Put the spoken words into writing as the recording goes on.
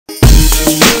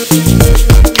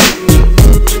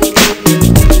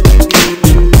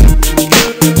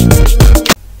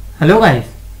Hello guys,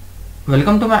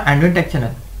 welcome to my Android Tech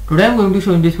channel. Today I am going to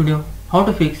show in this video how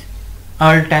to fix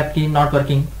Alt+Tab key not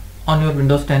working on your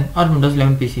Windows 10 or Windows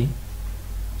 11 PC.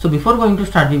 So before going to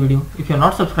start the video, if you are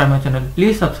not subscribed my channel,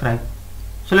 please subscribe.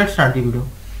 So let's start the video.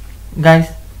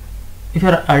 Guys, if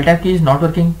your Alt+Tab key is not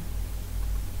working,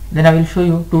 then I will show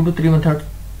you 2 to 3 methods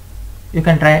you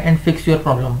can try and fix your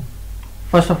problem.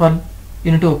 First of all,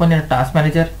 you need to open your task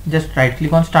manager. Just right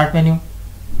click on start menu.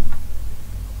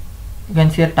 You can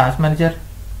see a task manager.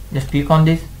 Just click on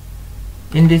this.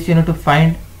 In this you need to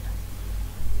find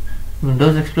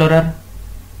Windows Explorer.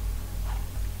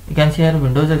 You can see here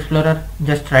Windows Explorer.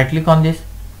 Just right click on this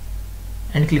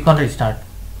and click on restart.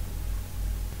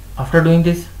 After doing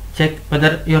this, check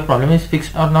whether your problem is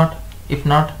fixed or not. If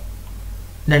not,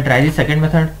 then try the second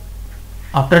method.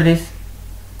 After this,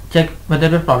 check whether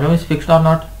your problem is fixed or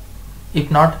not.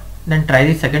 If not, then try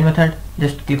the second method.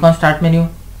 Just click on start menu.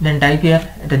 Then type here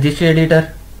registry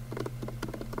editor.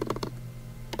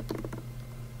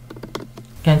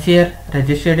 You can see here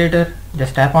registry editor.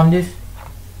 Just tap on this.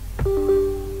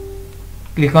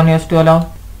 Click on yes to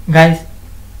allow. Guys,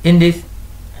 in this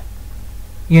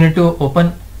you need to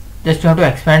open. Just you have to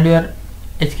expand your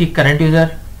H key current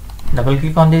user. Double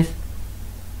click on this.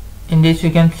 In this you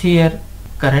can see here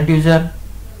current user,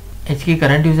 H key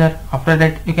current user. After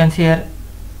that you can see here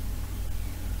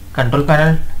control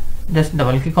panel. Just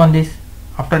double click on this.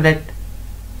 After that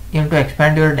you have to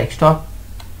expand your desktop.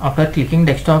 After clicking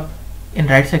desktop, in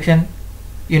right section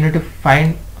you need to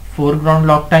find foreground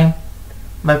lock time.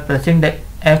 By pressing the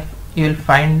F you will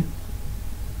find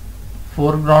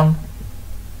foreground.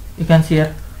 You can see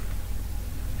here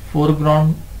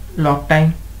foreground lock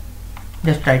time.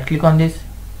 Just right click on this,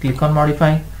 click on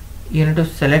modify. You need to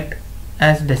select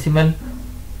as decimal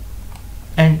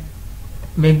and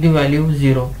make the value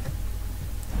 0.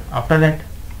 After that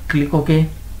click OK.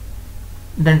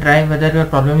 Then try whether your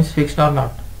problem is fixed or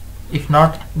not. If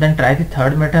not, then try the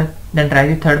third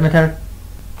method.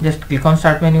 Just click on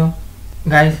start menu.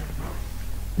 Guys,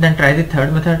 then try the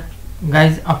third method.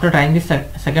 Guys, after trying the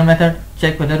second method,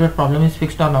 check whether your problem is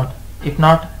fixed or not. If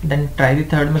not, then try the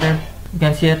third method. You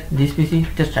can see here this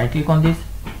PC. Just right click on this,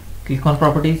 click on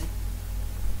properties.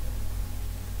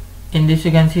 In this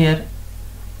you can see here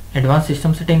advanced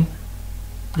system setting.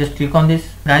 Just click on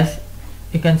this. Guys,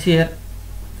 you can see here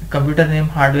computer name,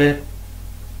 hardware,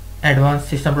 advanced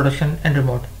system protection and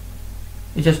remote.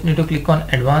 You just need to click on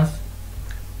advanced.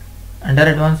 Under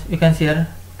advanced you can see here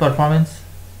performance.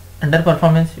 Under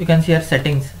performance you can see here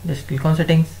settings. Just click on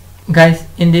settings. Guys,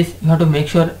 in this you have to make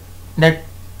sure that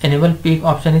enable peak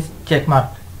option is check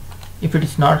marked. If it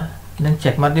is not, then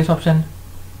check mark this option,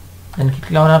 then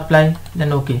click on apply,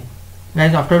 then OK.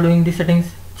 Guys, after doing these settings,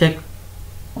 check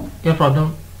your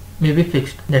problem may be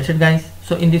fixed. That's it guys.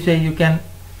 So in this way you can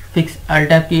fix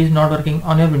Alt+Tab key is not working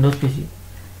on your Windows PC.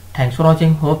 Thanks for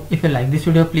watching. Hope if you like this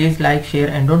video, please like, share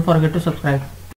and don't forget to subscribe.